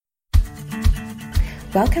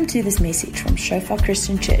Welcome to this message from Shofar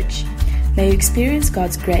Christian Church. May you experience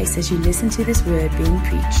God's grace as you listen to this word being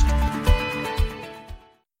preached.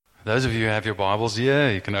 Those of you who have your Bibles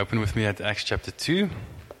here, you can open with me at Acts chapter 2.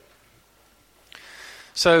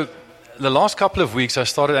 So, the last couple of weeks, I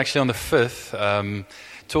started actually on the 5th,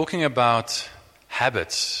 talking about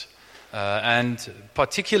habits, and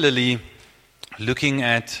particularly looking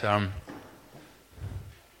at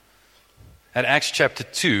Acts chapter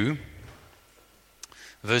 2,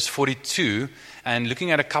 verse 42, and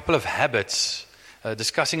looking at a couple of habits,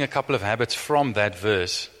 discussing a couple of habits from that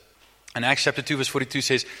verse. And Acts chapter 2, verse 42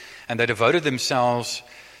 says, "And they devoted themselves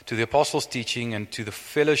to the apostles' teaching and to the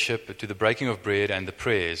fellowship, to the breaking of bread and the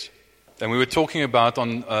prayers." And we were talking about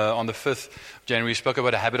on the 5th of January, we spoke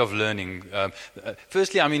about a habit of learning.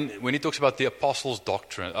 Firstly, when he talks about the apostles'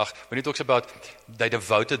 doctrine, when he talks about they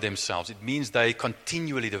devoted themselves, it means they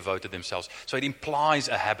continually devoted themselves. So it implies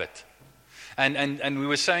a habit. And we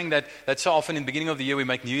were saying that so often in the beginning of the year we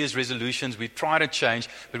make New Year's resolutions, we try to change,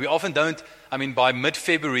 but we often don't. By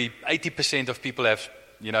mid-February, 80% of people have,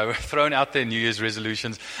 thrown out their New Year's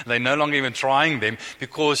resolutions. They're no longer even trying them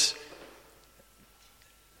because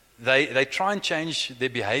they try and change their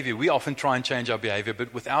behavior. We often try and change our behavior,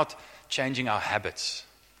 but without changing our habits.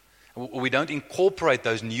 We don't incorporate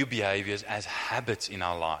those new behaviors as habits in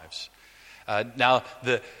our lives. Now,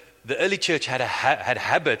 the early church had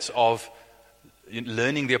habits of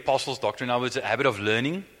learning the apostles' doctrine. In other words, a habit of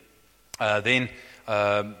learning, then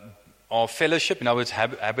of fellowship. In other words,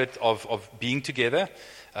 habit of being together,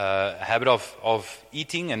 habit of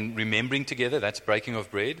eating and remembering together. That's breaking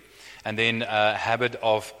of bread, and then habit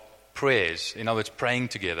of prayers, in other words, praying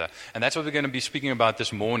together. And that's what we're going to be speaking about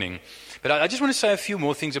this morning. But I just want to say a few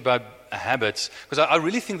more things about habits, because I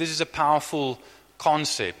really think this is a powerful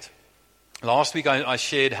concept. Last week I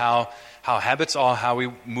shared how habits are how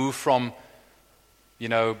we move from,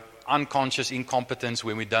 unconscious incompetence,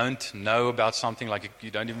 when we don't know about something, like you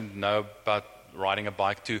don't even know about riding a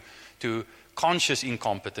bike, to conscious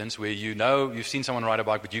incompetence, where you've seen someone ride a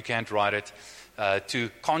bike but you can't ride it, to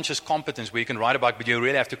conscious competence, where you can ride a bike but you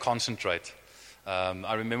really have to concentrate.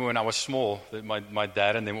 I remember when I was small, my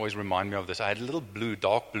dad and them always remind me of this. I had a little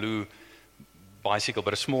dark blue bicycle,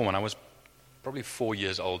 but a small one. I was probably 4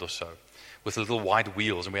 years old or so, with little white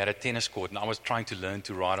wheels, and we had a tennis court, and I was trying to learn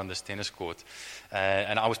to ride on this tennis court,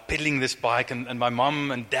 and I was pedaling this bike, and my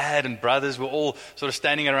mum and dad and brothers were all sort of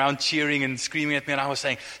standing around cheering and screaming at me, and I was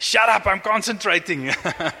saying, "Shut up, I'm concentrating,"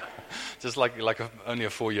 just like only a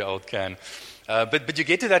 4-year-old can. But you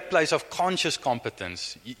get to that place of conscious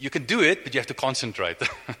competence. You can do it, but you have to concentrate.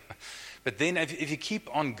 But then if you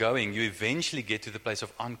keep on going, you eventually get to the place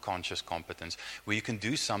of unconscious competence, where you can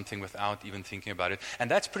do something without even thinking about it.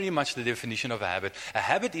 And that's pretty much the definition of a habit. A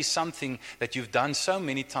habit is something that you've done so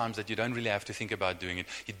many times that you don't really have to think about doing it.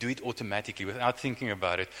 You do it automatically without thinking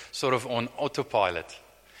about it, sort of on autopilot.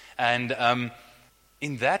 And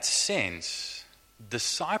in that sense,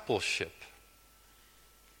 discipleship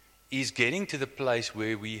is getting to the place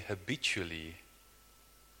where we habitually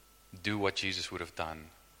do what Jesus would have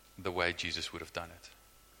done, the way Jesus would have done it.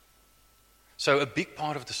 So a big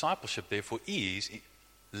part of discipleship, therefore, is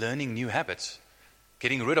learning new habits,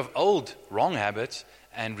 getting rid of old wrong habits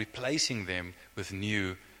and replacing them with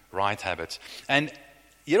new right habits. And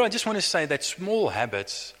I just want to say that small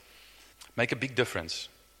habits make a big difference.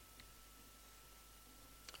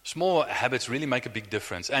 Small habits really make a big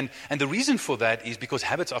difference. And the reason for that is because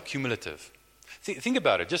habits are cumulative. Think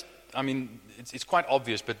about it. It's quite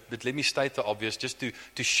obvious, but let me state the obvious just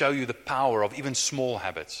to show you the power of even small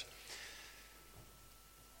habits.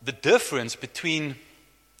 The difference between,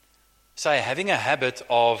 say, having a habit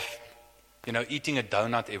of, eating a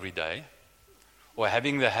donut every day, or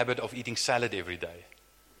having the habit of eating salad every day.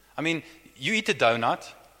 You eat a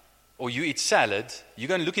donut, or you eat salad, you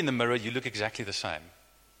go and look in the mirror, you look exactly the same.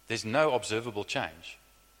 There's no observable change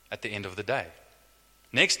at the end of the day.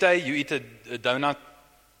 Next day, you eat a donut,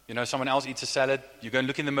 someone else eats a salad, you go and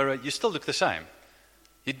look in the mirror, you still look the same.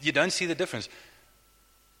 You don't see the difference.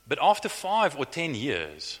 But after 5 or 10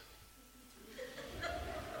 years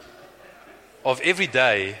of every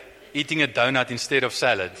day eating a donut instead of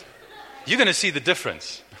salad, you're going to see the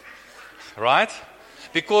difference, right?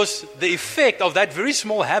 Because the effect of that very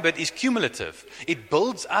small habit is cumulative. It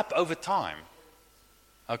builds up over time.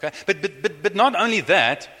 Okay? But not only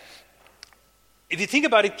that, if you think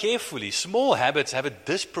about it carefully, small habits have a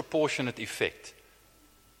disproportionate effect.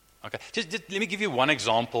 Okay, just let me give you one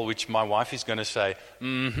example, which my wife is going to say,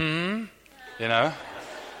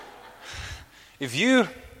 If you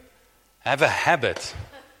have a habit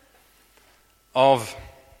of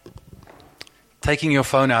taking your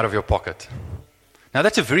phone out of your pocket Now,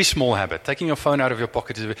 that's a very small habit. Taking your phone out of your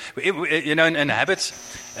pocket is, and habits,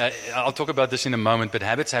 I'll talk about this in a moment, but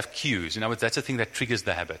habits have cues. That's the thing that triggers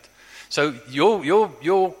the habit. So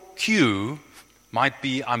your cue might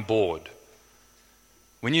be, I'm bored.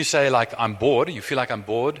 When you say, like, I'm bored, you feel like I'm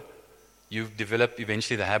bored, you've developed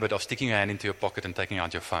eventually the habit of sticking your hand into your pocket and taking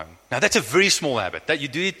out your phone. Now, that's a very small habit. That you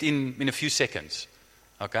do it in a few seconds.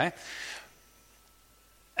 Okay?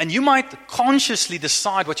 And you might consciously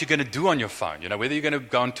decide what you're going to do on your phone. Whether you're going to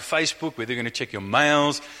go onto Facebook, whether you're going to check your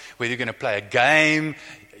mails, whether you're going to play a game,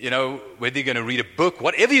 whether you're going to read a book,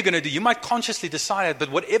 whatever you're going to do, you might consciously decide it. But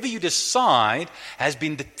whatever you decide has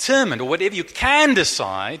been determined, or whatever you can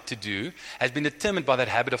decide to do has been determined by that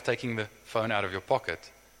habit of taking the phone out of your pocket.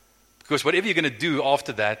 Because whatever you're going to do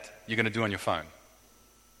after that, you're going to do on your phone.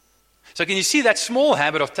 So can you see that small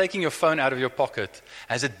habit of taking your phone out of your pocket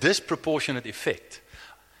has a disproportionate effect?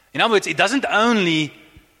 In other words, it doesn't only,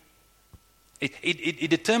 it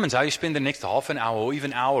determines how you spend the next half an hour or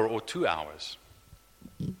even hour or 2 hours.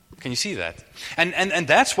 Can you see that? And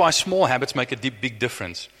that's why small habits make a big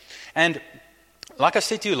difference. And like I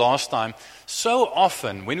said to you last time, so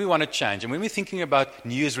often when we want to change and when we're thinking about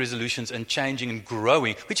New Year's resolutions and changing and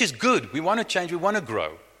growing, which is good, we want to change, we want to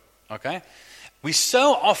grow, okay? We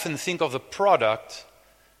so often think of the product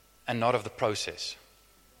and not of the process,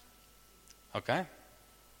 okay?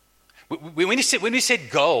 When we set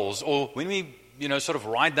goals, or when we sort of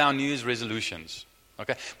write down New Year's resolutions,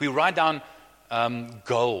 okay, we write down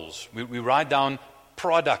goals. We write down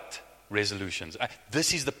product resolutions.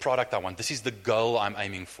 This is the product I want. This is the goal I'm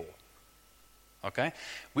aiming for. Okay,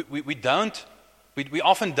 we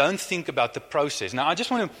often don't think about the process. Now, I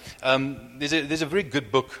just want to. There's a very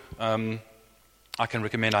good book I can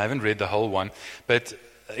recommend. I haven't read the whole one, but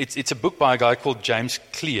it's a book by a guy called James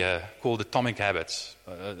Clear called Atomic Habits.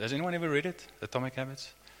 Has anyone ever read it? Atomic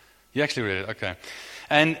Habits? You actually read it, okay.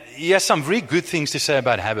 And he has some very good things to say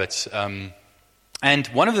about habits. And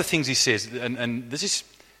one of the things he says, and this is,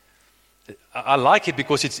 I like it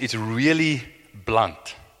because it's really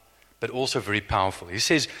blunt, but also very powerful. He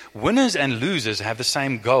says, winners and losers have the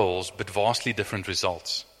same goals, but vastly different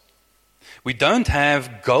results. We don't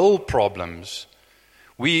have goal problems.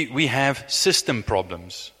 We have system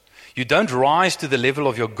problems. You don't rise to the level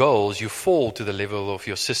of your goals, you fall to the level of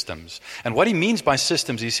your systems. And what he means by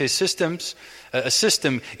systems, he says a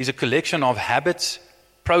system is a collection of habits,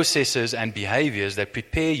 processes, and behaviors that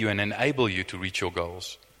prepare you and enable you to reach your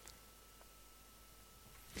goals.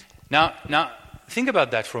 Now, think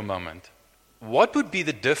about that for a moment. What would be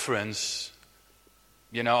the difference,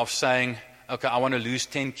 of saying, okay, I want to lose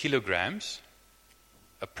 10 kilograms,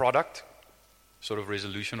 a product, sort of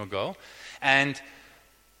resolution or goal, and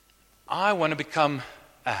I want to become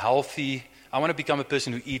a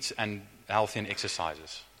person who eats and healthy and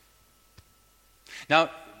exercises. Now,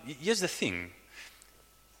 here's the thing.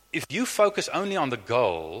 If you focus only on the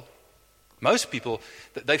goal, most people,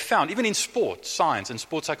 they found, even in sports science and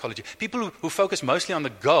sports psychology, people who focus mostly on the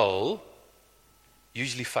goal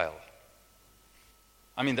usually fail.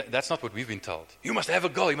 I mean, that's not what we've been told. You must have a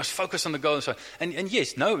goal, you must focus on the goal and so on. And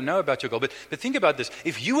yes, know about your goal, but think about this.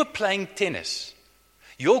 If you were playing tennis,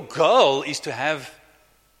 your goal is to have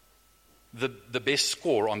the best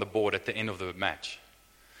score on the board at the end of the match.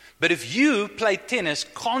 But if you play tennis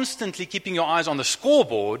constantly keeping your eyes on the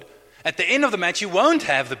scoreboard, at the end of the match you won't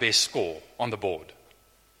have the best score on the board.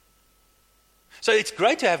 So it's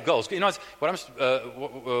great to have goals.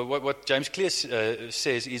 What James Clear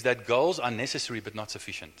says is that goals are necessary but not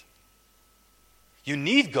sufficient. You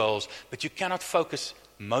need goals, but you cannot focus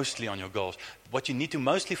mostly on your goals. What you need to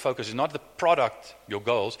mostly focus is not the product, your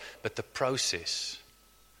goals, but the process,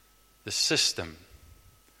 the system,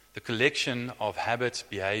 the collection of habits,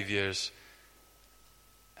 behaviors,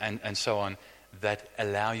 and so on that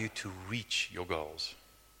allow you to reach your goals.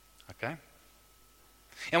 Okay?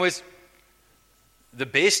 And with the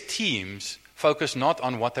best teams focus not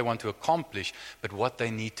on what they want to accomplish, but what they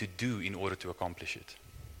need to do in order to accomplish it.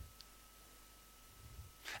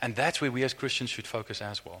 And that's where we as Christians should focus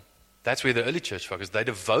as well. That's where the early church focused. They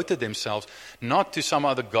devoted themselves not to some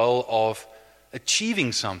other goal of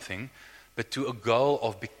achieving something, but to a goal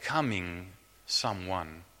of becoming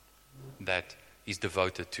someone that is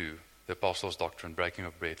devoted to the apostles' doctrine, breaking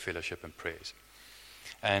of bread, fellowship, and prayers.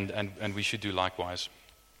 And we should do likewise.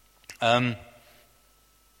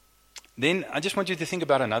 Then I just want you to think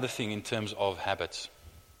about another thing in terms of habits.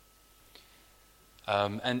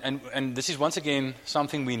 And this is once again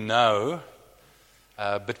something we know,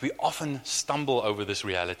 but we often stumble over this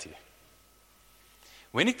reality.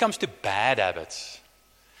 When it comes to bad habits,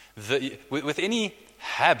 with any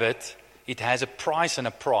habit, it has a price and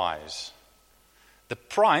a prize. The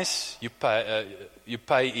price you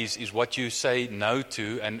pay is what you say no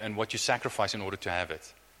to and what you sacrifice in order to have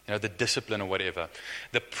it. You know, the discipline or whatever.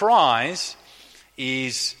 The prize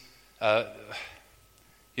is, what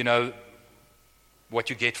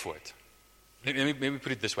you get for it. Let me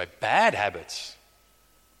put it this way. Bad habits,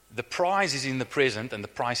 the prize is in the present and the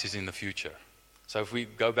price is in the future. So if we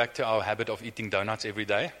go back to our habit of eating donuts every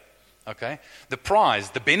day, okay, the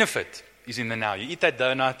prize, the benefit is in the now. You eat that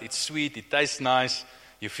donut, it's sweet, it tastes nice,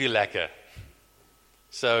 you feel lekker.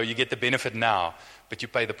 So you get the benefit now, but you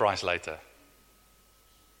pay the price later.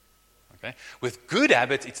 Okay? With good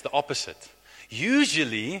habits, it's the opposite.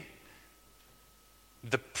 Usually,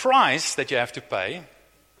 the price that you have to pay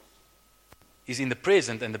is in the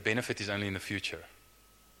present and the benefit is only in the future.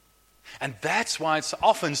 And that's why it's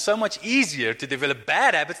often so much easier to develop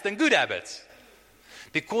bad habits than good habits.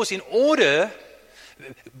 Because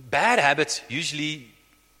bad habits, usually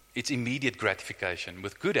it's immediate gratification.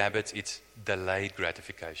 With good habits, it's delayed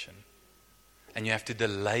gratification. And you have to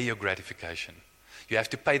delay your gratification. You have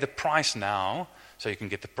to pay the price now so you can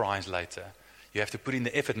get the prize later. You have to put in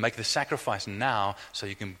the effort, make the sacrifice now so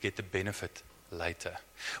you can get the benefit later.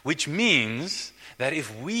 Which means that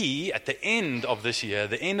if we, at the end of this year,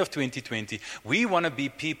 the end of 2020, we want to be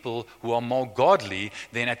people who are more godly,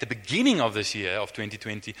 then at the beginning of this year of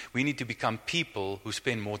 2020, we need to become people who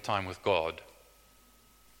spend more time with God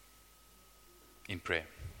in prayer.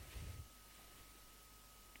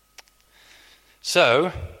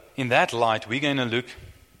 So, in that light, we're going to look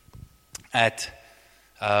at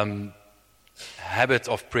habit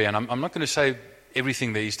of prayer. And I'm not going to say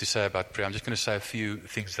everything there is to say about prayer. I'm just going to say a few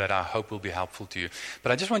things that I hope will be helpful to you.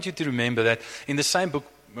 But I just want you to remember that in the same book,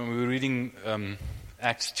 when we were reading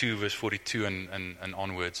Acts 2, verse 42 and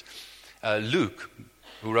onwards, Luke,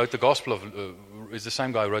 who wrote the Gospel of, is the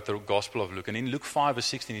same guy who wrote the Gospel of Luke. And in Luke 5, verse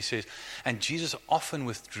 16, he says, "And Jesus often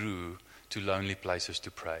withdrew to lonely places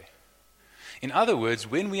to pray." In other words,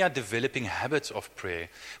 when we are developing habits of prayer,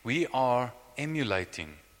 we are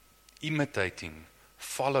emulating, imitating,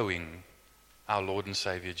 following our Lord and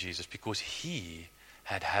Savior Jesus, because he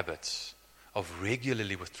had habits of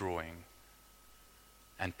regularly withdrawing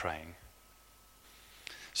and praying.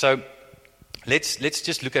 So let's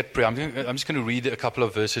just look at prayer. I'm just going to read a couple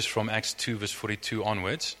of verses from Acts 2, verse 42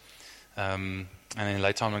 onwards. And then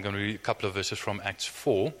later on I'm going to read a couple of verses from Acts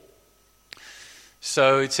 4.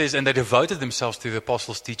 So it says, "And they devoted themselves to the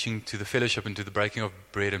apostles' teaching, to the fellowship, and to the breaking of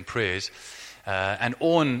bread and prayers. And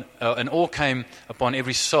awe came upon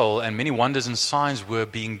every soul, and many wonders and signs were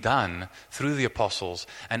being done through the apostles.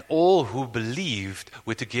 And all who believed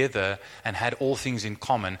were together and had all things in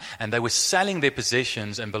common. And they were selling their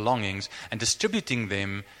possessions and belongings and distributing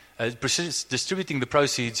the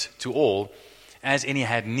proceeds to all as any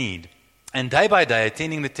had need. And day by day,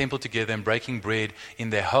 attending the temple together and breaking bread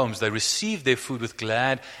in their homes, they received their food with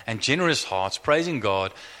glad and generous hearts, praising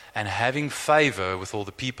God and having favor with all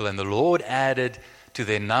the people. And the Lord added to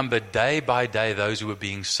their number day by day those who were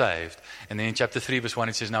being saved." And then in chapter 3, verse 1,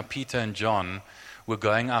 it says, "Now Peter and John were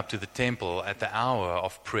going up to the temple at the hour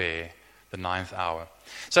of prayer, the 9th hour."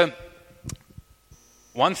 So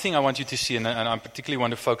one thing I want you to see, and I particularly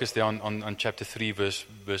want to focus there on chapter 3, verse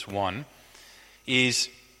 1, is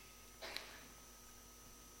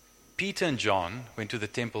Peter and John went to the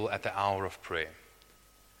temple at the hour of prayer.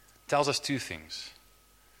 It tells us two things.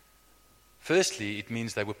 Firstly, it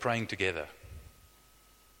means they were praying together.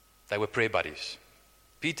 They were prayer buddies.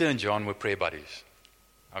 Peter and John were prayer buddies.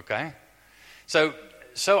 Okay? So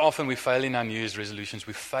often we fail in our New Year's resolutions.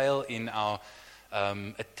 We fail in our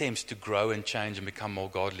attempts to grow and change and become more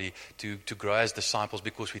godly, to grow as disciples,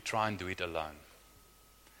 because we try and do it alone.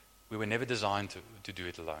 We were never designed to do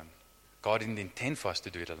it alone. God didn't intend for us to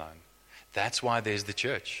do it alone. That's why there's the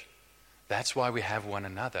church. That's why we have one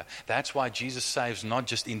another. That's why Jesus saves not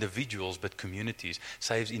just individuals, but communities.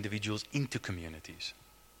 Saves individuals into communities.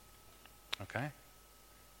 Okay?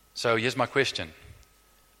 So here's my question.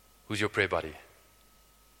 Who's your prayer buddy?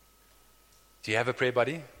 Do you have a prayer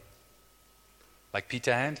buddy? Like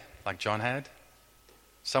Peter had? Like John had?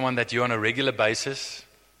 Someone that you on a regular basis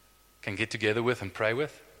can get together with and pray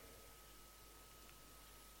with?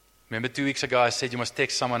 Remember 2 weeks ago I said you must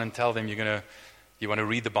text someone and tell them you want to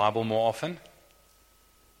read the Bible more often?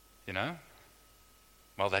 You know?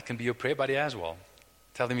 Well, that can be your prayer buddy as well.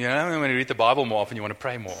 Tell them, when you read the Bible more often, you want to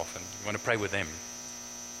pray more often. You want to pray with them.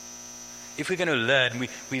 If we're going to learn,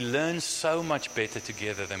 we learn so much better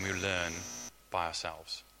together than we learn by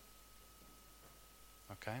ourselves.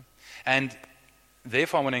 Okay? And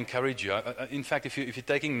therefore I want to encourage you. In fact, if you're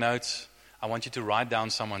taking notes, I want you to write down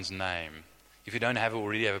someone's name. If you don't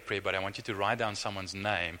already have a prayer buddy, I want you to write down someone's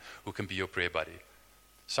name who can be your prayer buddy.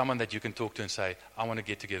 Someone that you can talk to and say, I want to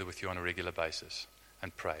get together with you on a regular basis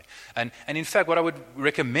and pray. And in fact, what I would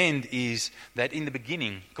recommend is that in the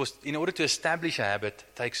beginning, because in order to establish a habit,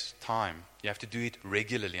 it takes time. You have to do it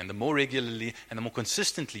regularly. And the more regularly and the more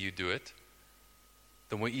consistently you do it,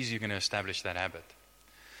 the more easy you're going to establish that habit.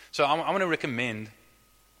 So I want to recommend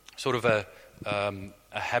sort of a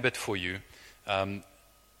habit for you. I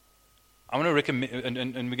want to recommend,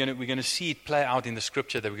 and we're going to see it play out in the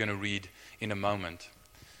scripture that we're going to read in a moment.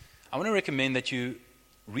 I want to recommend that you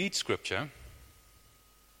read scripture,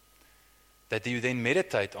 that you then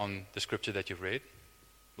meditate on the scripture that you've read.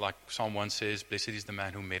 Like Psalm 1 says, blessed is the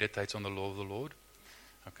man who meditates on the law of the Lord.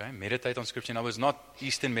 Okay, meditate on scripture. Now, it's not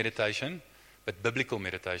Eastern meditation, but biblical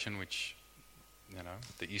meditation, which,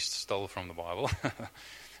 the East stole from the Bible.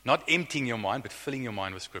 Not emptying your mind, but filling your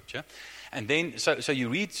mind with scripture. And then, so you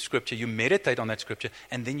read scripture, you meditate on that scripture,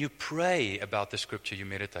 and then you pray about the scripture you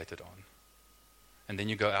meditated on. And then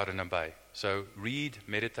you go out and obey. So read,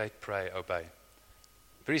 meditate, pray, obey.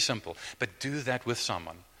 Very simple. But do that with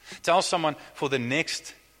someone. Tell someone, for the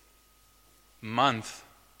next month,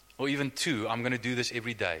 or even 2, I'm going to do this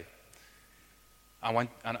every day. Are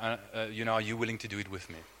you willing to do it with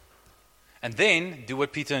me? And then do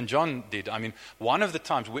what Peter and John did. I mean, one of the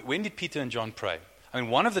times, when did Peter and John pray? I mean,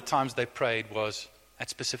 one of the times they prayed was at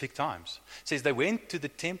specific times. It says they went to the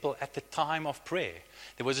temple at the time of prayer.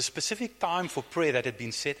 There was a specific time for prayer that had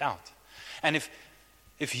been set out. And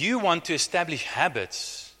if you want to establish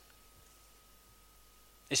habits,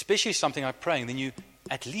 especially something like praying, then you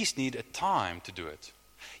at least need a time to do it.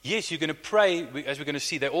 Yes, you're going to pray, as we're going to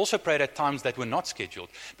see, they also prayed at times that were not scheduled,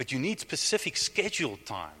 but you need specific scheduled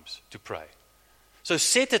times to pray. So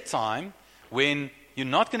set a time when you're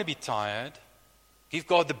not going to be tired, give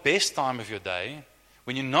God the best time of your day,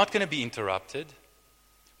 when you're not going to be interrupted,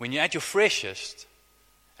 when you're at your freshest,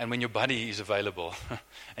 and when your buddy is available,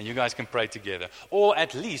 and you guys can pray together. Or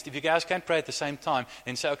at least, if you guys can't pray at the same time,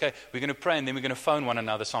 then say, okay, we're going to pray, and then we're going to phone one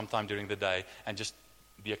another sometime during the day, and just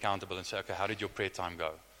be accountable and say, okay, how did your prayer time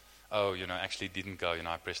go? Oh, actually didn't go.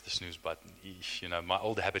 I pressed the snooze button. My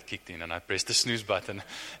old habit kicked in, and I pressed the snooze button.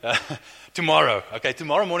 Tomorrow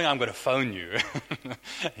morning I'm going to phone you.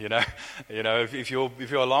 If your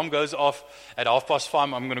alarm goes off at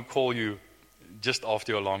 5:30, I'm going to call you just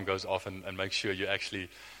after your alarm goes off and make sure you actually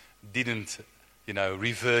didn't,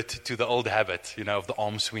 revert to the old habit, of the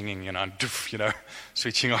arm swinging,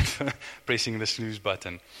 switching on, pressing the snooze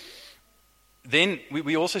button. Then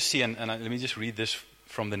we also see, and let me just read this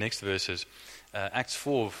from the next verses. Acts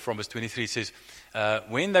 4 from verse 23 says,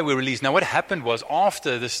 when they were released. Now what happened was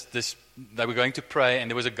after this they were going to pray,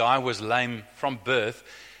 and there was a guy who was lame from birth,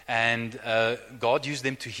 and God used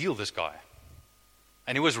them to heal this guy.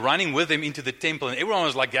 And he was running with them into the temple, and everyone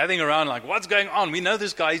was like gathering around like, what's going on? We know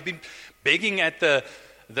this guy. He's been begging at the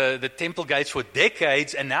temple gates for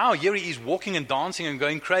decades, and now here he is walking and dancing and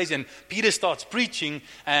going crazy. And Peter starts preaching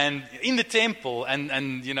and in the temple, and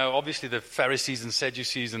obviously the Pharisees and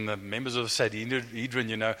Sadducees and the members of the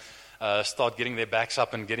Sanhedrin, start getting their backs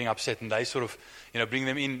up and getting upset, and they sort of, bring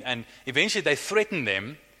them in, and eventually they threaten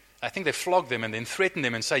them. I think they flog them and then threaten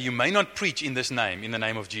them and say, you may not preach in this name, in the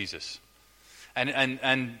name of Jesus.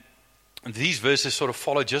 And these verses sort of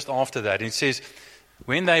follow just after that. It says,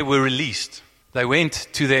 when they were released, they went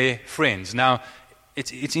to their friends. Now,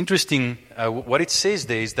 it's interesting. What it says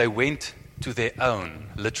there is they went to their own,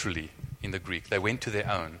 literally, in the Greek. They went to their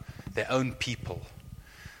own people.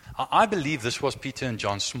 I believe this was Peter and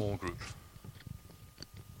John's small group.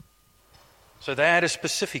 So they had a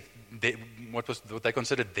specific, what they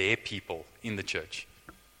considered their people in the church.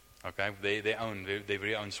 Okay, their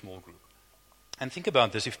very own small group. And think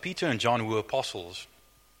about this. If Peter and John were apostles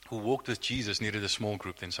who walked with Jesus needed a small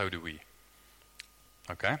group, then so do we.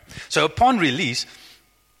 Okay? So upon release,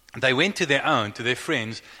 they went to their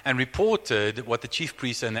friends, and reported what the chief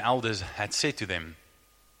priests and the elders had said to them.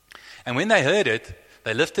 And when they heard it,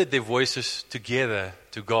 they lifted their voices together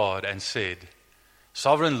to God and said,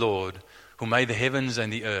 Sovereign Lord, who made the heavens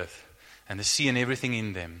and the earth and the sea and everything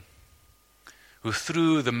in them, who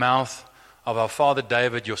through the mouth of our father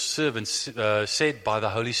David, your servant, said by the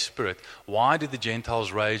Holy Spirit, why did the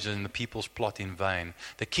Gentiles rage and the peoples plot in vain?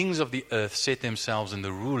 The kings of the earth set themselves, and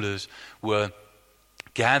the rulers were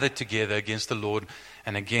gathered together against the Lord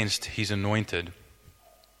and against his anointed.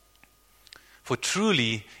 For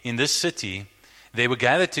truly in this city they were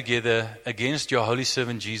gathered together against your holy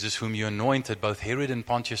servant Jesus, whom you anointed, both Herod and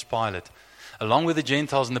Pontius Pilate, along with the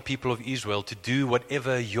Gentiles and the people of Israel, to do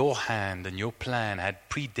whatever your hand and your plan had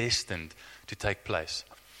predestined to take place.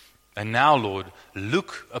 And now, Lord,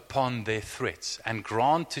 look upon their threats and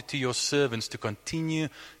grant it to your servants to continue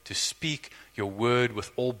to speak your word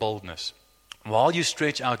with all boldness, while you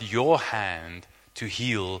stretch out your hand to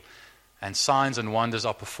heal, and signs and wonders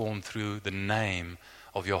are performed through the name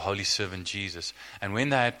of your holy servant Jesus. And when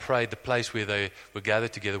they had prayed, the place where they were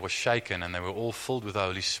gathered together was shaken, and they were all filled with the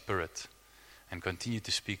Holy Spirit and continued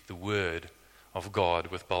to speak the word of God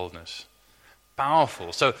with boldness.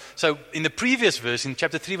 Powerful. So in the previous verse, in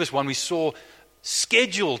chapter 3, verse 1, we saw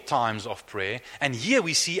scheduled times of prayer, and here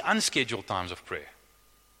we see unscheduled times of prayer.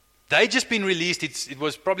 They just been released. It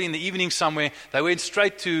was probably in the evening somewhere. They went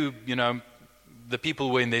straight to, the people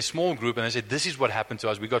were in their small group, and they said, this is what happened to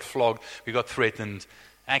us. We got flogged. We got threatened.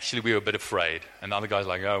 Actually, we were a bit afraid. And the other guy's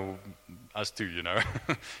like, oh, us too,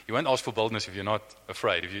 You won't ask for boldness if you're not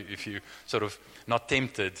afraid, if you sort of not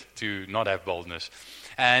tempted to not have boldness.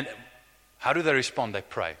 And how do they respond? They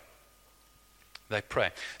pray. They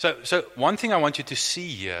pray. So one thing I want you to see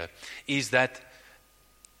here is that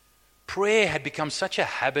prayer had become such a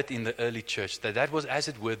habit in the early church that was, as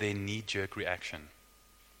it were, their knee-jerk reaction.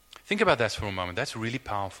 Think about that for a moment. That's really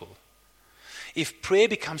powerful. If prayer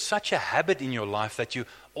becomes such a habit in your life that you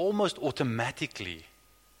almost automatically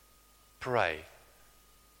pray,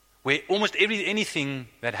 where almost anything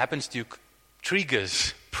that happens to you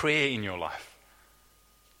triggers prayer in your life,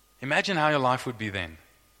 imagine how your life would be then.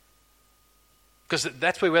 Because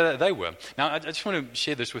that's where they were. Now, I just want to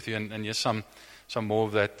share this with you, and here's some more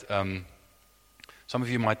of that. Some of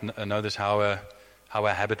you might know this, how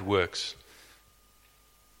a habit works.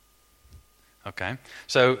 Okay,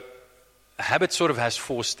 so a habit sort of has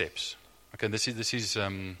 4 steps. Okay, this is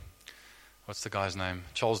what's the guy's name?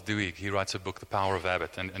 Charles Duhigg. He writes a book, The Power of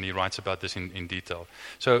Habit, and he writes about this in detail.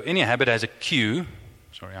 So any habit has a cue.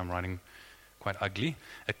 Sorry, I'm writing quite ugly.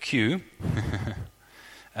 A cue,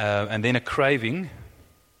 and then a craving.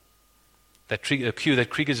 A cue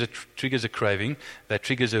that triggers a craving, that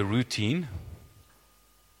triggers a routine,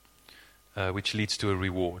 which leads to a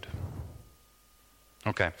reward.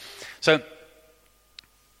 Okay, so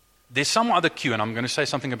there's some other cue, and I'm going to say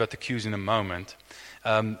something about the cues in a moment.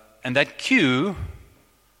 And that cue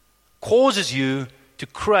causes you to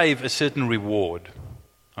crave a certain reward.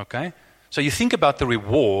 Okay? So you think about the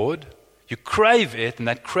reward, you crave it, and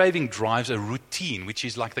that craving drives a routine, which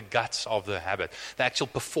is like the guts of the habit, the actual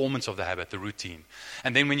performance of the habit, the routine.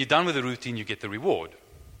 And then when you're done with the routine, you get the reward.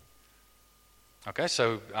 Okay,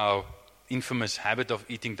 so our infamous habit of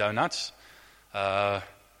eating donuts.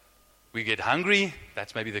 We get hungry,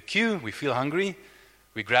 that's maybe the cue, we feel hungry.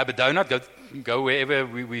 We grab a donut, go wherever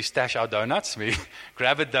we stash our donuts. We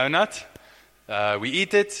grab a donut, we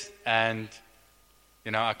eat it, and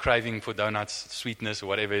our craving for donuts, sweetness, or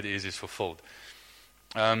whatever it is fulfilled.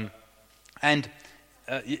 Here's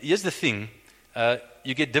the thing,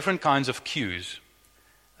 you get different kinds of cues.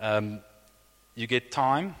 You get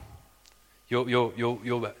time.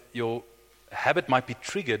 Your habit might be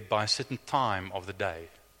triggered by a certain time of the day.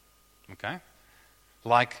 Okay?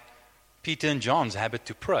 Like Peter and John's habit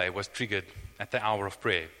to pray was triggered at the hour of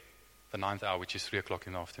prayer, the 9th hour, which is 3 o'clock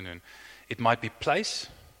in the afternoon. It might be place.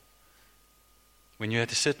 When you're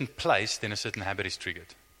at a certain place, then a certain habit is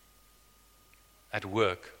triggered. At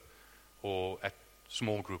work, or at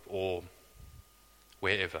small group, or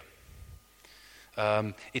wherever.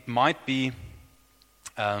 It might be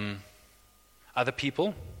other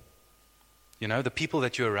people. The people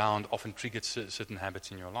that you're around often trigger certain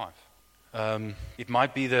habits in your life. It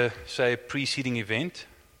might be the, say, preceding event,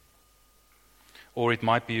 or it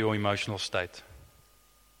might be your emotional state.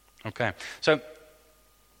 Okay, so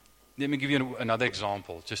let me give you another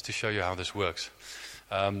example, just to show you how this works.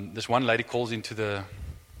 This one lady calls into the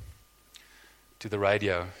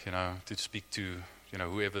radio, to speak to,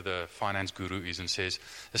 whoever the finance guru is, and says,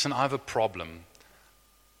 listen, I have a problem.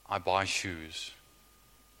 I buy shoes,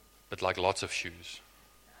 but like lots of shoes.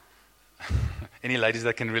 Any ladies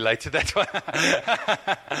that can relate to that one?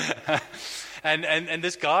 and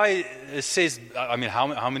this guy says,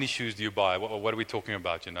 how many shoes do you buy? What are we talking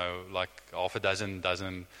about? Like half a dozen.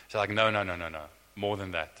 She's like, no, more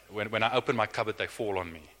than that. When I open my cupboard, they fall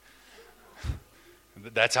on me.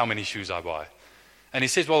 That's how many shoes I buy. And he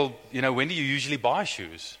says, well, when do you usually buy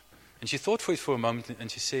shoes? And she thought for a moment,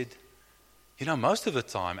 and she said, most of the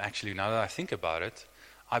time, actually, now that I think about it,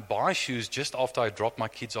 I buy shoes just after I drop my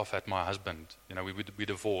kids off at my husband. We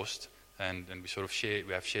divorced, and we sort of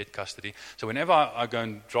we have shared custody. So whenever I go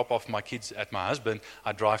and drop off my kids at my husband,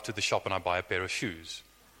 I drive to the shop and I buy a pair of shoes.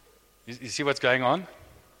 You see what's going on?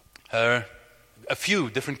 A few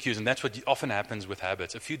different cues, and that's what often happens with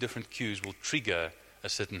habits. A few different cues will trigger a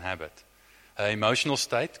certain habit. Her emotional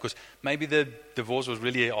state, because maybe the divorce was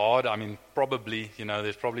really hard. I mean, probably,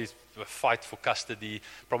 there's probably a fight for custody,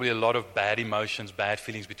 probably a lot of bad emotions, bad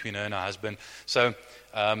feelings between her and her husband. So,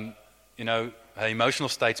 her emotional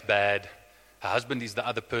state's bad. Her husband is the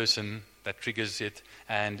other person that triggers it,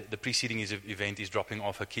 and the preceding event is dropping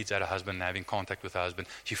off her kids at her husband and having contact with her husband.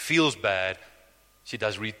 She feels bad. She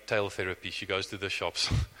does retail therapy. She goes to the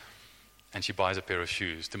shops and she buys a pair of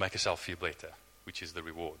shoes to make herself feel better, which is the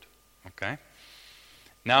reward. Okay?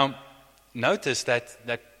 Now, notice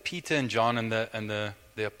that Peter and John and the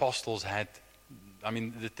apostles had,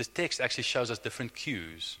 the text actually shows us different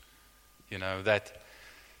cues,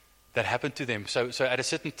 that happened to them. So at a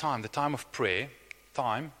certain time, the time of prayer,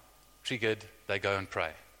 triggered, they go and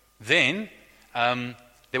pray. Then,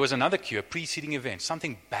 there was another cue, a preceding event.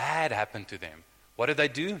 Something bad happened to them. What did they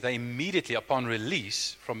do? They immediately, upon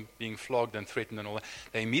release from being flogged and threatened and all that,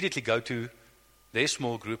 they immediately go to their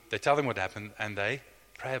small group, they tell them what happened, and they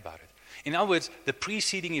pray about it. In other words, the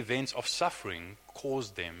preceding events of suffering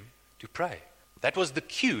caused them to pray. That was the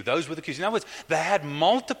cue. Those were the cues. In other words, they had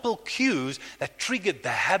multiple cues that triggered the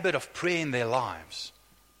habit of prayer in their lives.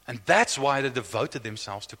 And that's why they devoted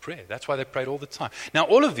themselves to prayer. That's why they prayed all the time. Now,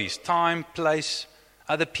 all of these, time, place,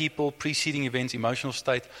 other people, preceding events, emotional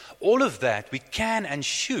state, all of that we can and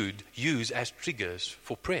should use as triggers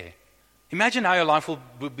for prayer. Imagine how your life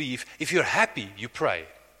will be if you're happy, you pray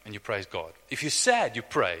and you praise God. If you're sad, you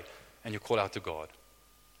pray and you call out to God.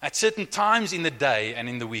 At certain times in the day and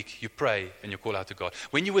in the week, you pray and you call out to God.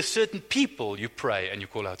 When you're with certain people, you pray and you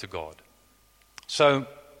call out to God. So,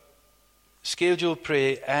 scheduled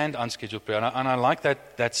prayer and unscheduled prayer. And I like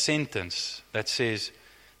that sentence that says,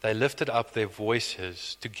 they lifted up their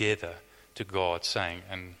voices together to God, saying,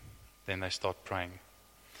 and then they start praying.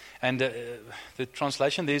 And the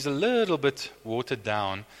translation there is a little bit watered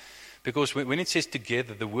down, because when it says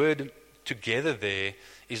together, the word together there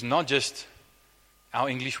is not just our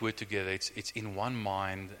English word together. It's in one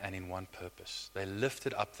mind and in one purpose. They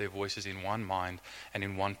lifted up their voices in one mind and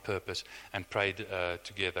in one purpose and prayed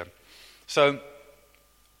together. So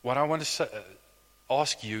what I want to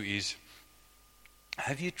ask you is,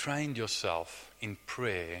 have you trained yourself in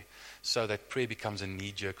prayer so that prayer becomes a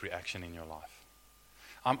knee-jerk reaction in your life?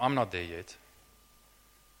 I'm not there yet.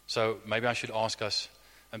 So maybe I should ask us,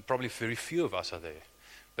 and probably very few of us are there,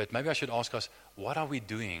 but maybe I should ask us, what are we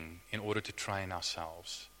doing in order to train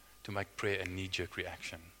ourselves to make prayer a knee-jerk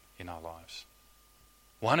reaction in our lives?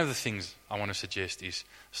 One of the things I want to suggest is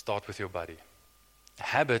start with your buddy.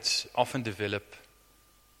 Habits often develop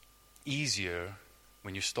easier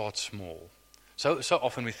when you start small. So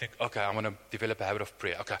often we think, okay, I want to develop a habit of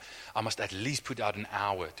prayer. Okay, I must at least put out an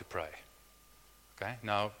hour to pray. Okay,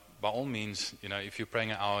 now, by all means, if you're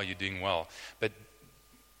praying an hour, you're doing well. But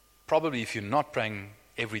probably if you're not praying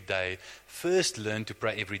every day, first learn to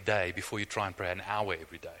pray every day before you try and pray an hour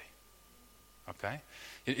every day. Okay?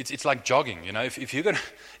 It's like jogging. If you're going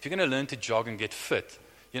to learn to jog and get fit,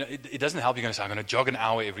 it doesn't help. You're going to say, I'm going to jog an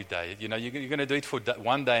hour every day. You're going to do it for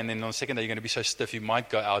one day, and then on the second day, you're going to be so stiff, you might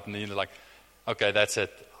go out and then you're like, okay, that's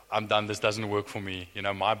it. I'm done. This doesn't work for me.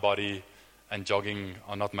 My body and jogging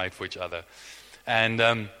are not made for each other. And,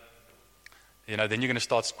 then you're going to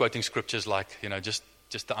start quoting scriptures like,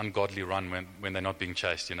 just the ungodly run when they're not being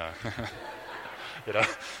chased,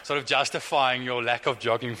 sort of justifying your lack of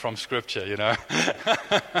jogging from scripture,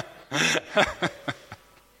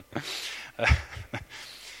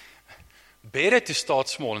 Better to start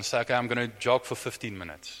small and say, okay, I'm going to jog for 15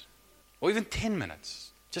 minutes or even 10 minutes.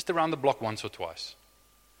 Just around the block once or twice.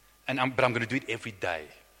 But I'm going to do it every day.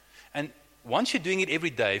 And once you're doing it every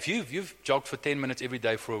day, if you've jogged for 10 minutes every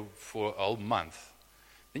day for a whole month,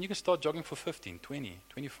 then you can start jogging for 15, 20,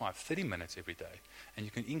 25, 30 minutes every day. And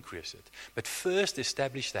you can increase it. But first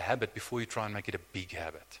establish the habit before you try and make it a big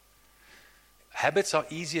habit. Habits are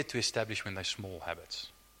easier to establish when they're small habits.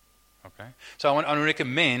 Okay? So I want to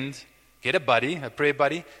recommend, get a prayer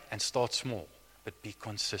buddy, and start small. But be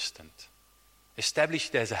consistent. Establish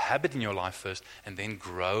it as a habit in your life first, and then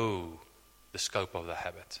grow the scope of the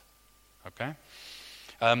habit. Okay?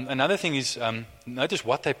 Another thing is, notice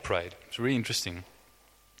what they prayed. It's really interesting.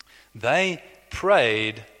 They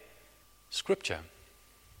prayed Scripture.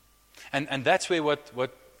 And that's where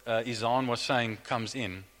what Izan was saying comes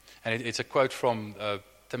in. And it's a quote from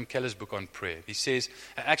Tim Keller's book on prayer. He says,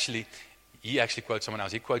 he actually quotes someone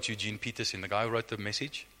else. He quotes Eugene Peterson, the guy who wrote the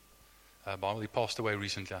Message. Bible. He passed away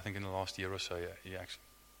recently, I think in the last year or so. Yeah,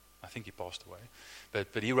 I think he passed away.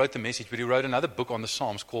 But he wrote the Message. But he wrote another book on the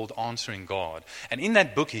Psalms called Answering God. And in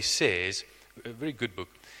that book he says, a very good book,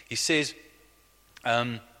 he says,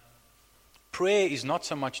 prayer is not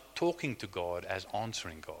so much talking to God as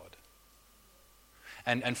answering God.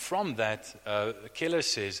 And from that, Keller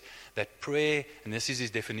says that prayer, and this is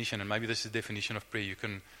his definition, and maybe this is the definition of prayer you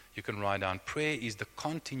can write down. Prayer is the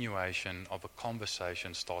continuation of a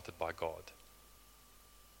conversation started by God.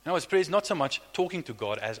 In other words, prayer is not so much talking to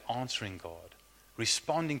God as answering God,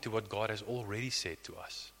 responding to what God has already said to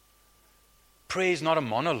us. Prayer is not a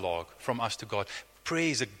monologue from us to God. Prayer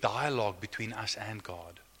is a dialogue between us and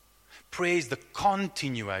God. Prayer is the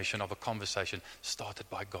continuation of a conversation started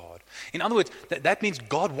by God. In other words, that means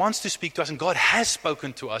God wants to speak to us and God has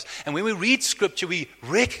spoken to us. And when we read Scripture, we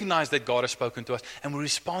recognize that God has spoken to us and we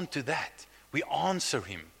respond to that. We answer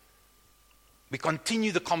Him. We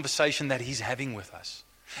continue the conversation that He's having with us.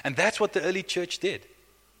 And that's what the early church did.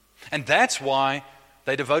 And that's why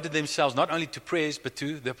they devoted themselves not only to prayers but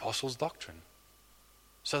to the apostles' doctrine.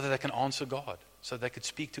 So that they can answer God. So they could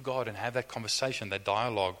speak to God and have that conversation, that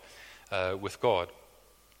dialogue with God.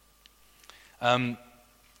 And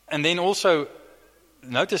then also,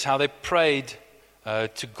 notice how they prayed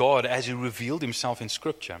to God as He revealed Himself in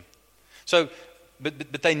Scripture. So,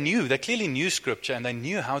 but they clearly knew Scripture, and they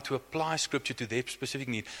knew how to apply Scripture to their specific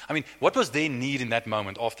need. I mean, what was their need in that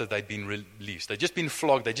moment after they'd been released? They'd just been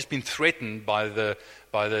flogged, they'd just been threatened by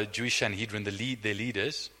the Jewish Sanhedrin, their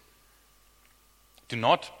leaders, to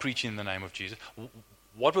not preach in the name of Jesus.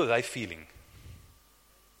 What were they feeling?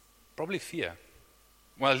 Probably fear.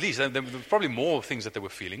 Well, at least there were probably more things that they were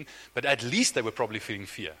feeling, but at least they were probably feeling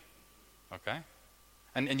fear. Okay?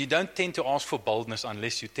 And you don't tend to ask for boldness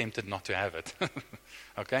unless you're tempted not to have it.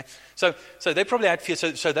 Okay? So they probably had fear.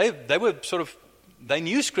 So they were they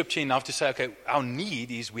knew Scripture enough to say, okay, our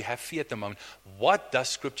need is we have fear at the moment. What does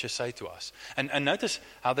Scripture say to us? And notice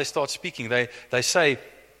how they start speaking. They say,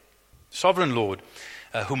 Sovereign Lord,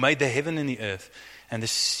 who made the heaven and the earth and the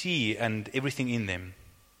sea and everything in them,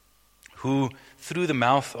 who through the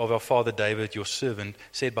mouth of our father David, your servant,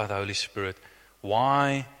 said by the Holy Spirit,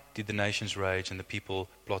 why did the nations rage and the people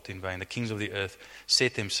plot in vain? The kings of the earth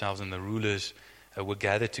set themselves and the rulers were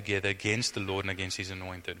gathered together against the Lord and against His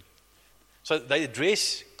anointed. So they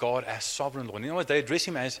address God as sovereign Lord. In other words, they address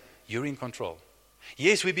Him as, you're in control.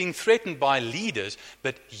 Yes, we're being threatened by leaders,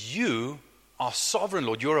 but you are sovereign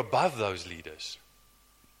Lord. You're above those leaders,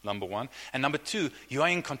 number one. And number two, you are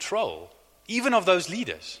in control, even of those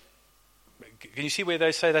leaders. Can you see where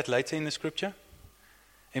they say that later in the Scripture?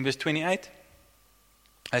 In verse 28,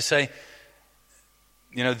 they say,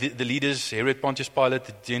 the leaders, Herod, Pontius Pilate,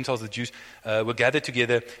 the Gentiles, the Jews, were gathered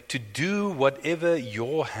together to do whatever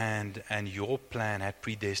your hand and your plan had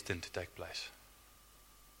predestined to take place.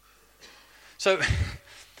 So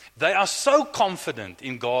they are so confident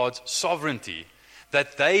in God's sovereignty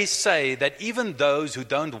that they say that even those who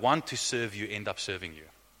don't want to serve you end up serving you.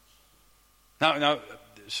 Now,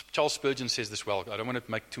 Charles Spurgeon says this well. I don't want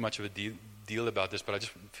to make too much of a deal about this, but I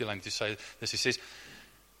just feel I need to say this. He says,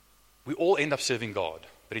 we all end up serving God,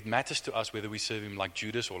 but it matters to us whether we serve Him like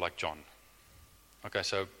Judas or like John. Okay,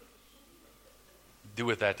 so do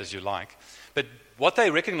with that as you like. But what they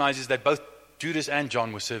recognize is that both Judas and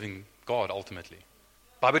John were serving God ultimately.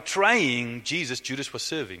 By betraying Jesus, Judas was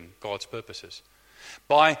serving God's purposes.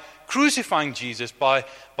 By crucifying Jesus, by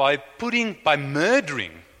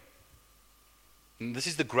murdering, and this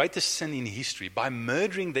is the greatest sin in history, by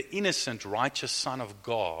murdering the innocent, righteous Son of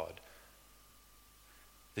God,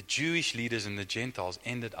 the Jewish leaders and the Gentiles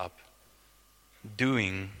ended up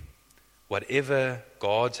doing whatever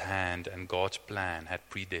God's hand and God's plan had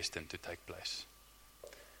predestined to take place.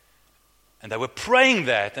 And they were praying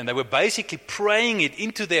that, and they were basically praying it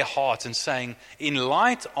into their hearts and saying, in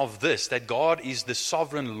light of this, that God is the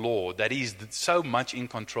sovereign Lord, that He is so much in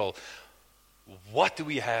control, what do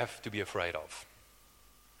we have to be afraid of?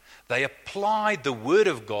 They applied the Word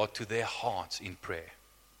of God to their hearts in prayer.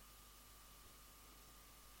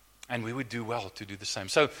 And we would do well to do the same.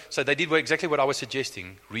 So they did exactly what I was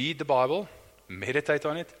suggesting. Read the Bible, meditate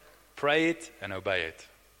on it, pray it, and obey it.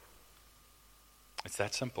 It's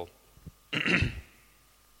that simple.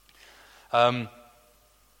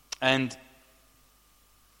 And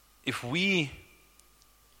if we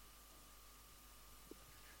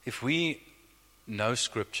know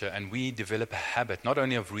Scripture and we develop a habit not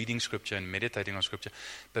only of reading Scripture and meditating on Scripture,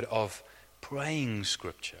 but of praying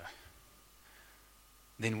Scripture,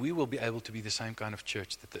 then we will be able to be the same kind of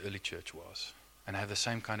church that the early church was and have the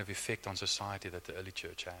same kind of effect on society that the early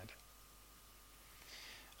church had.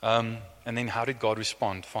 And then how did God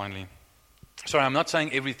respond finally? Sorry, I'm not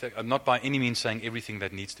saying everything. I'm not by any means saying everything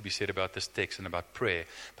that needs to be said about this text and about prayer.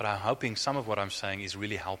 But I'm hoping some of what I'm saying is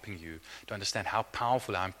really helping you to understand how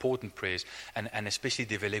powerful, how important prayer is, and especially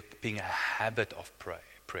developing a habit of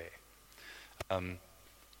prayer.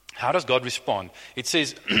 How does God respond? It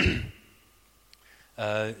says,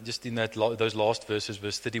 just in those last verses,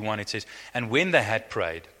 verse 31, it says, and when they had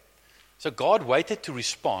prayed. So God waited to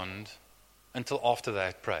respond until after they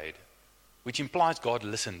had prayed, which implies God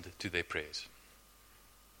listened to their prayers.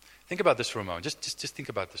 Think about this for a moment. Just think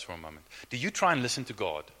about this for a moment. Do you try and listen to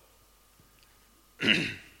God? Do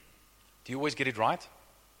you always get it right?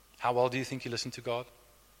 How well do you think you listen to God?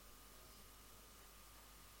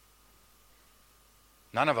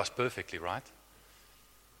 None of us perfectly, right?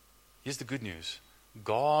 Here's the good news.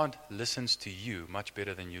 God listens to you much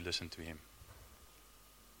better than you listen to Him.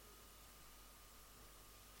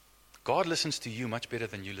 God listens to you much better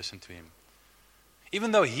than you listen to Him.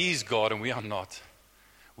 Even though He's God and we are not.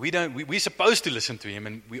 We're supposed to listen to Him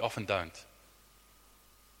and we often don't.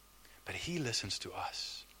 But He listens to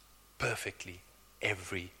us perfectly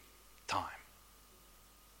every time.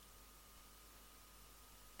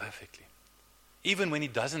 Perfectly. Even when He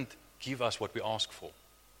doesn't give us what we ask for.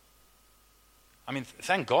 I mean,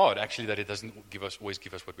 thank God, actually, that He doesn't always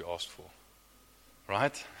give us what we ask for.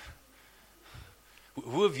 Right?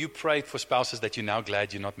 Who of you prayed for spouses that you're now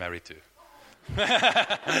glad you're not married to?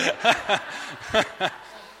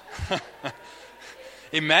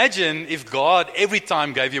 Imagine if God every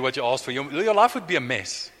time gave you what you asked for. Your life would be a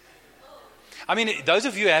mess. I mean, those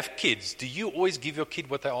of you who have kids, do you always give your kid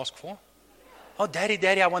what they ask for? Oh,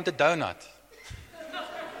 Daddy, I want a donut.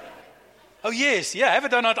 Oh, yes, yeah, have a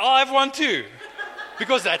donut. I'll have one too.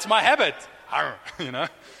 Because that's my habit. You know?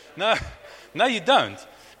 No, you don't.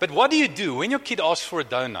 But what do you do when your kid asks for a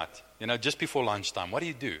donut, just before lunchtime? What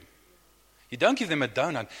do? You don't give them a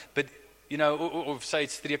donut, but, or say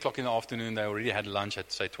it's 3 o'clock in the afternoon, they already had lunch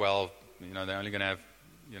at, say, 12. They're only going to have,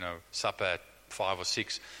 supper at 5 or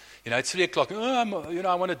 6. It's 3 o'clock. I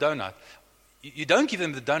want a donut. You don't give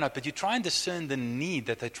them the donut, but you try and discern the need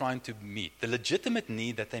that they're trying to meet, the legitimate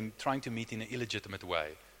need that they're trying to meet in an illegitimate way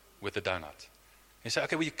with the donut. You say,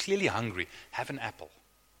 okay, well, you're clearly hungry. Have an apple.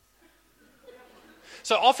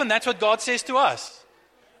 So often that's what God says to us.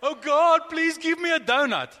 Oh, God, please give me a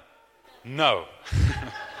donut. No.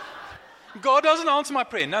 God doesn't answer my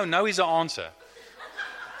prayer. No is the answer.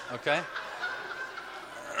 Okay?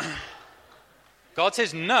 God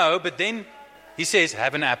says no, but then He says,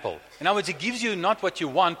 have an apple. In other words, He gives you not what you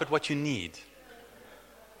want, but what you need.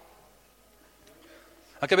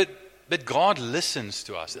 Okay, but God listens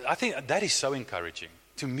to us. I think that is so encouraging.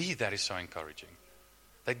 To me, that is so encouraging.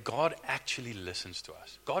 That God actually listens to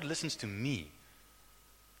us. God listens to me.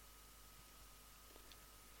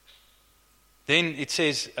 Then it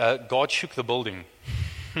says, God shook the building.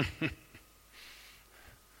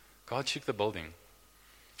 God shook the building.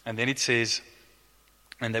 And then it says,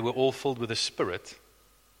 and they were all filled with the Spirit,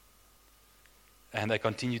 and they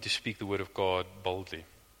continued to speak the word of God boldly.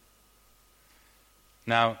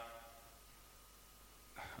 Now,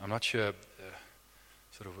 I'm not sure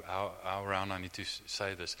sort of how around I need to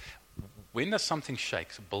say this. When does something shake,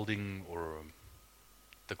 a building or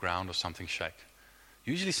the ground or something shake?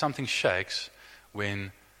 Usually something shakes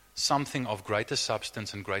when something of greater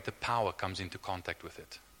substance and greater power comes into contact with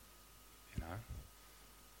it.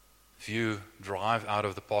 If you drive out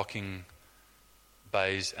of the parking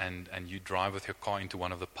bays and you drive with your car into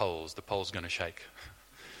one of the pole's going to shake.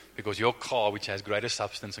 Because your car, which has greater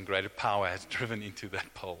substance and greater power, has driven into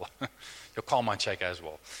that pole. Your car might shake as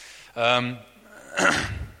well.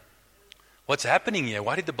 What's happening here?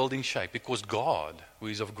 Why did the building shake? Because God, who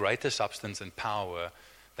is of greater substance and power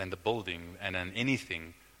than the building and than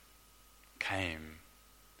anything, came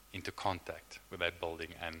into contact with that building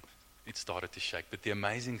and it started to shake. But the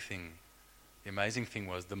amazing thing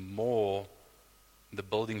was the more the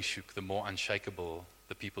building shook, the more unshakable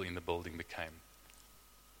the people in the building became.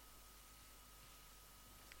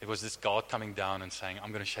 It was this God coming down and saying,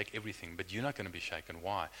 I'm going to shake everything, but you're not going to be shaken.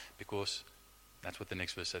 Why? Because that's what the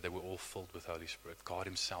next verse said. They were all filled with the Holy Spirit. God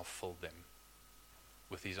Himself filled them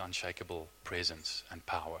with His unshakable presence and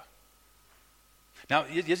power. Now,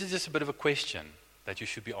 this is just a bit of a question that you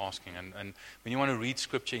should be asking. And when you want to read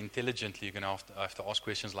Scripture intelligently, you're going to have to ask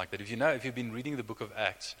questions like that. If you've been reading the book of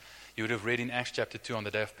Acts, you would have read in Acts chapter 2 on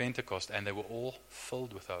the day of Pentecost, and they were all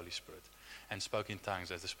filled with the Holy Spirit and spoke in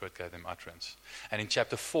tongues as the Spirit gave them utterance. And in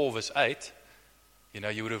chapter 4, verse 8,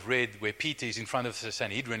 you would have read where Peter is in front of the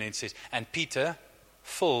Sanhedrin and it says, and Peter,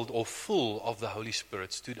 full of the Holy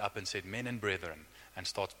Spirit, stood up and said, men and brethren, and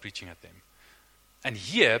starts preaching at them. And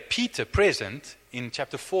here, Peter, present, in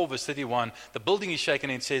chapter 4, verse 31, the building is shaken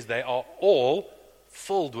and it says they are all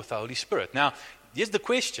filled with the Holy Spirit. Now, here's the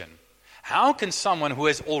question. How can someone who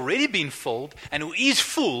has already been filled and who is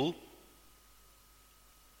full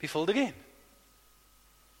be filled again?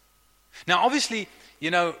 Now, obviously,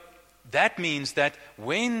 that means that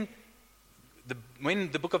when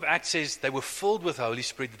when the book of Acts says they were filled with the Holy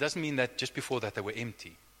Spirit, it doesn't mean that just before that they were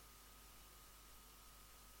empty.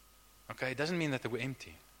 Okay, it doesn't mean that they were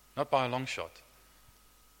empty. Not by a long shot.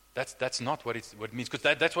 That's not what it means.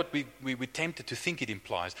 Because that's what we're tempted to think it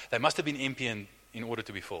implies. They must have been empty in order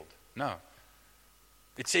to be filled. No.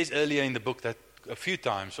 It says earlier in the book that a few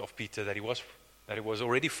times of Peter that he was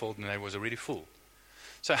already filled and that he was already full.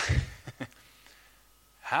 So,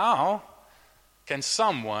 how can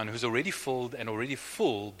someone who's already filled and already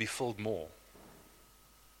full be filled more?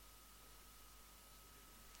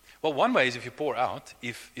 Well, one way is if you pour out,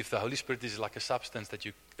 if the Holy Spirit is like a substance that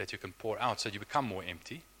you can pour out, so you become more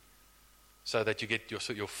empty, so that you get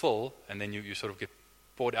you're full, and then you sort of get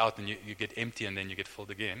poured out, and you get empty, and then you get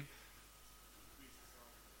filled again.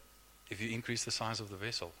 If you increase the size of the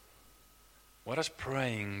vessel. What does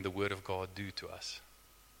praying the Word of God do to us?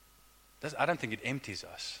 I don't think it empties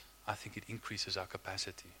us. I think it increases our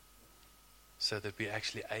capacity so that we're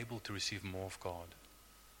actually able to receive more of God.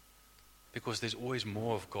 Because there's always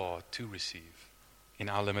more of God to receive in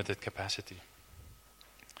our limited capacity.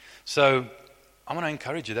 So I want to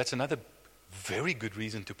encourage you. That's another very good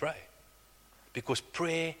reason to pray. Because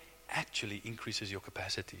prayer actually increases your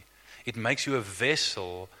capacity. It makes you a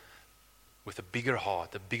vessel with a bigger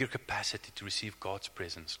heart, a bigger capacity to receive God's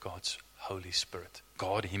presence, God's Holy Spirit,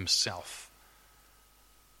 God Himself.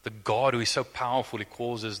 The God who is so powerful, He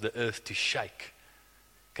causes the earth to shake,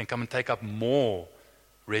 can come and take up more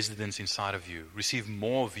residence inside of you, receive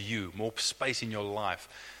more of you, more space in your life,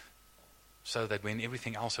 so that when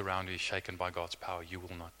everything else around you is shaken by God's power, you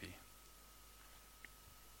will not be.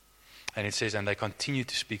 And it says, and they continue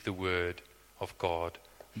to speak the word of God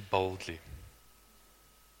boldly.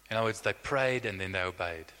 In other words, they prayed and then they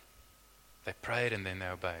obeyed. They prayed and then they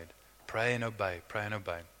obeyed. Pray and obey, pray and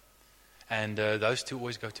obey. And those two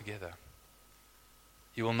always go together.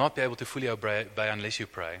 You will not be able to fully obey unless you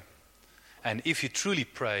pray. And if you truly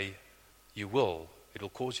pray, you will. It will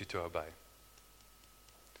cause you to obey.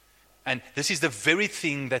 And this is the very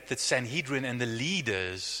thing that the Sanhedrin and the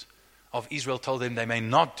leaders of Israel told them they may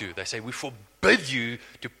not do. They say, we forbid you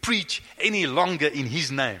to preach any longer in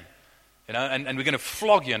His name. And we're going to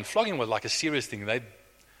flog you. And flogging was like a serious thing. They,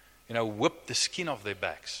 whipped the skin off their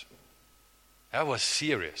backs. That was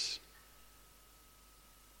serious.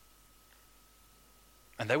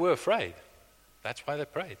 And they were afraid. That's why they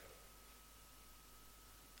prayed.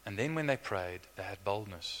 And then when they prayed, they had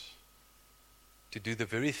boldness to do the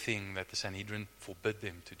very thing that the Sanhedrin forbid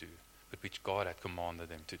them to do, but which God had commanded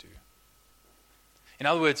them to do. In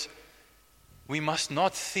other words, we must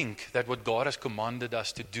not think that what God has commanded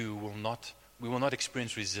us to do we will not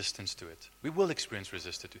experience resistance to it. We will experience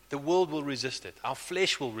resistance to it. The world will resist it. Our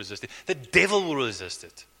flesh will resist it. The devil will resist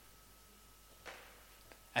it.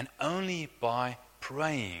 And only by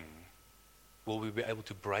praying will we be able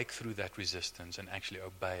to break through that resistance and actually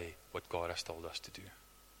obey what God has told us to do.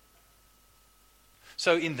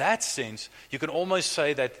 So in that sense, you can almost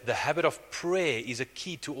say that the habit of prayer is a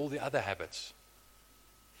key to all the other habits.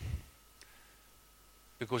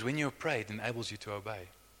 Because when you pray, it enables you to obey.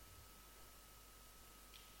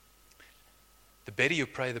 The better you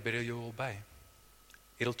pray, the better you will obey.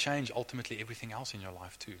 It'll change ultimately everything else in your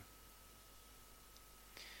life too.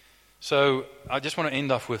 So I just want to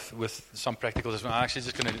end off with some practicals. I'm actually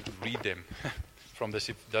just going to read them from this.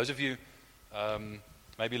 If those of you,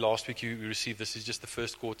 maybe last week you received this. Is just the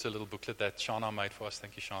first quarter little booklet that Shana made for us.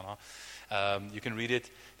 Thank you, Shana. You can read it.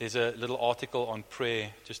 There's a little article on prayer,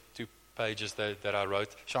 just 2 pages that I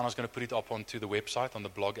wrote. Shana's going to put it up onto the website, on the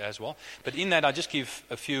blog as well. But in that, I just give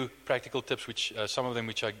a few practical tips, which some of them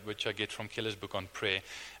which I get from Keller's book on prayer.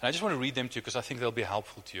 And I just want to read them to you because I think they'll be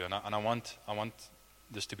helpful to you. And I want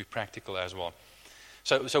this to be practical as well.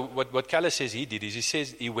 So what Keller says he did is he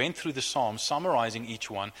says he went through the Psalms, summarizing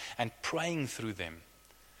each one and praying through them.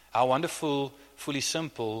 How wonderful, fully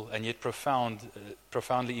simple, and yet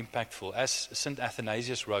profoundly impactful. As St.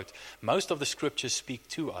 Athanasius wrote, most of the scriptures speak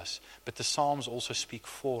to us, but the Psalms also speak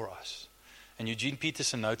for us. And Eugene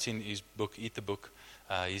Peterson notes in his book, Eat the Book,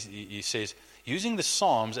 he says, using the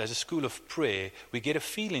Psalms as a school of prayer, we get a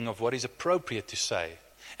feeling of what is appropriate to say.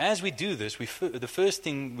 As we do this, the first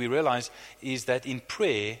thing we realize is that in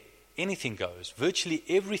prayer, anything goes. Virtually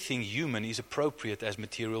everything human is appropriate as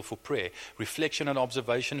material for prayer. Reflection and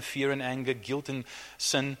observation, fear and anger, guilt and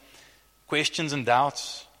sin, questions and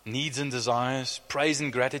doubts, needs and desires, praise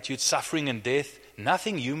and gratitude, suffering and death.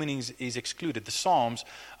 Nothing human is excluded. The Psalms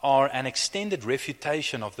are an extended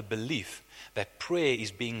refutation of the belief that prayer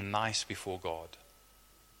is being nice before God.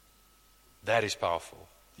 That is powerful.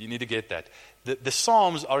 You need to get that. The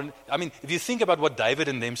Psalms are, if you think about what David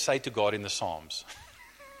and them say to God in the Psalms,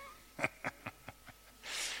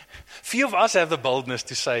 Few of us have the boldness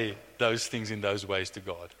to say those things in those ways to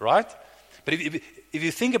God, right? But if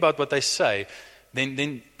you think about what they say,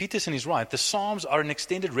 then Peterson is right. The Psalms are an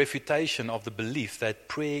extended refutation of the belief that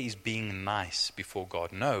prayer is being nice before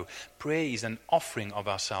God. No, prayer is an offering of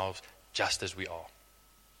ourselves just as we are.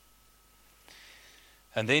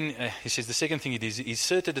 And then he says the second thing it is, he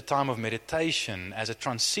inserted the time of meditation as a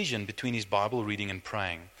transition between his Bible reading and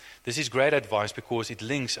praying. This is great advice because it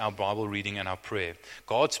links our Bible reading and our prayer.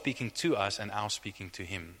 God speaking to us and our speaking to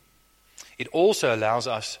him. It also allows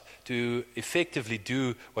us to effectively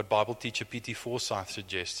do what Bible teacher P.T. Forsyth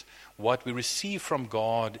suggests. What we receive from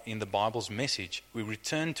God in the Bible's message, we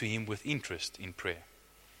return to him with interest in prayer.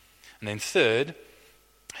 And then third,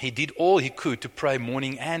 he did all he could to pray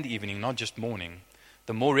morning and evening, not just morning.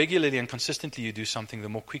 The more regularly and consistently you do something, the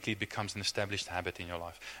more quickly it becomes an established habit in your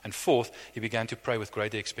life. And fourth, he began to pray with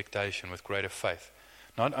greater expectation, with greater faith.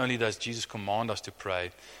 Not only does Jesus command us to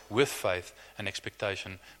pray with faith and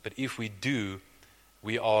expectation, but if we do,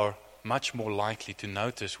 we are much more likely to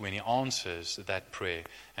notice when he answers that prayer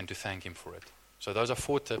and to thank him for it. So those are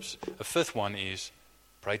 4 tips. A fifth one is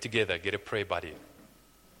pray together, get a prayer buddy.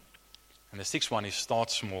 And the 6th one is start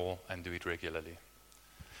small and do it regularly.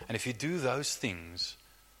 And if you do those things,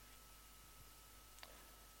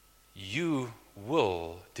 you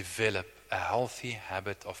will develop a healthy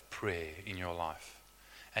habit of prayer in your life.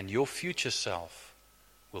 And your future self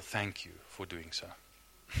will thank you for doing so.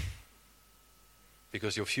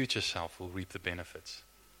 Because your future self will reap the benefits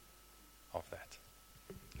of that.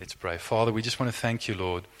 Let's pray. Father, we just want to thank you,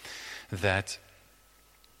 Lord, that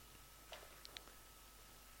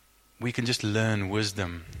we can just learn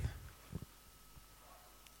wisdom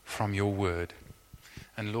from your word.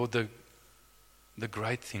 And Lord, the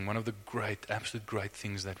great thing, one of the absolute great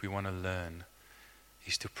things that we want to learn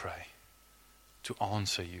is to pray, to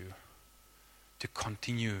answer you, to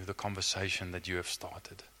continue the conversation that you have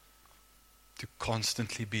started, to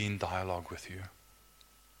constantly be in dialogue with you.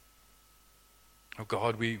 Oh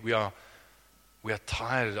God, we are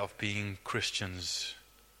tired of being Christians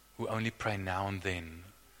who only pray now and then.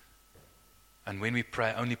 And when we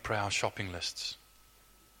pray, only pray our shopping lists.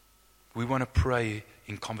 We want to pray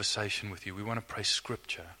in conversation with you. We want to pray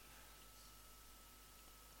scripture.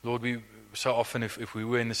 Lord, we so often, if we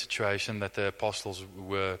were in the situation that the apostles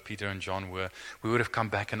were, Peter and John were, we would have come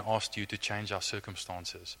back and asked you to change our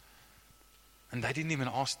circumstances. And they didn't even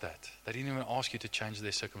ask that. They didn't even ask you to change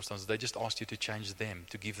their circumstances. They just asked you to change them,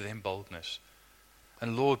 to give them boldness.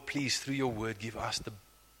 And Lord, please, through your word, give us the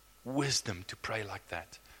wisdom to pray like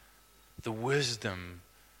that. The wisdom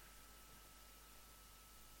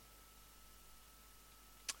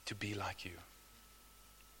to be like you.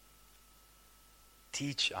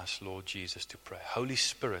 Teach us, Lord Jesus, to pray. Holy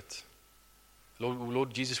Spirit,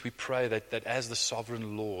 Lord Jesus, we pray that as the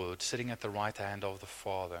sovereign Lord, sitting at the right hand of the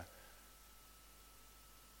Father,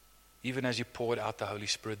 even as you poured out the Holy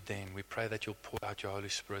Spirit then, we pray that you'll pour out your Holy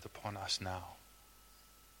Spirit upon us now.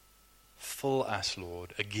 Fill us,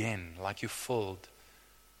 Lord, again, like you filled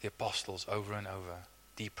the apostles over and over,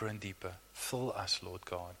 deeper and deeper. Fill us, Lord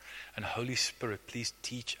God. And Holy Spirit, please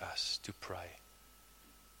teach us to pray.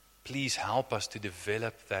 Please help us to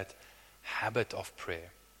develop that habit of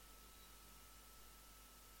prayer.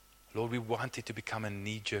 Lord, we want it to become a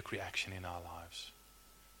knee-jerk reaction in our lives.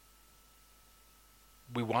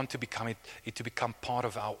 We want to become it to become part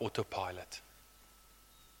of our autopilot.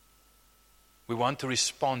 We want to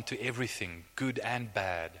respond to everything, good and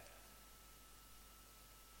bad,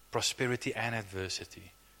 prosperity and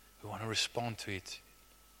adversity. We want to respond to it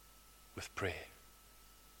with prayer.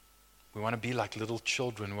 We want to be like little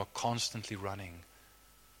children who are constantly running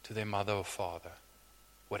to their mother or father,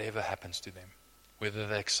 whatever happens to them, whether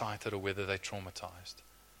they're excited or whether they're traumatized.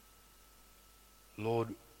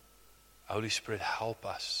 Lord, Holy Spirit, help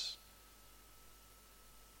us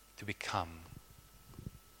to become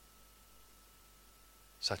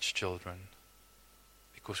such children,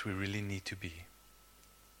 because we really need to be.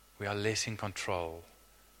 We are less in control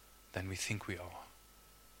than we think we are.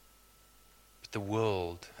 But the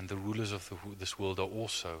world and the rulers of this world are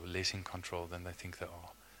also less in control than they think they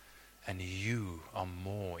are. And you are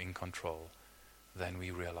more in control than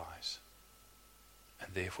we realize.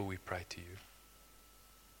 And therefore we pray to you.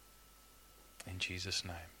 In Jesus'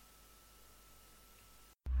 name.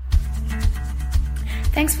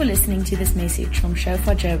 Thanks for listening to this message from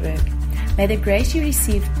Shofar Joburg. May the grace you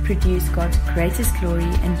receive produce God's greatest glory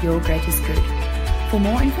and your greatest good. For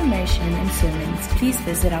more information and sermons, please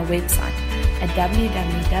visit our website at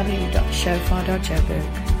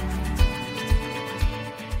www.shofar.joburg.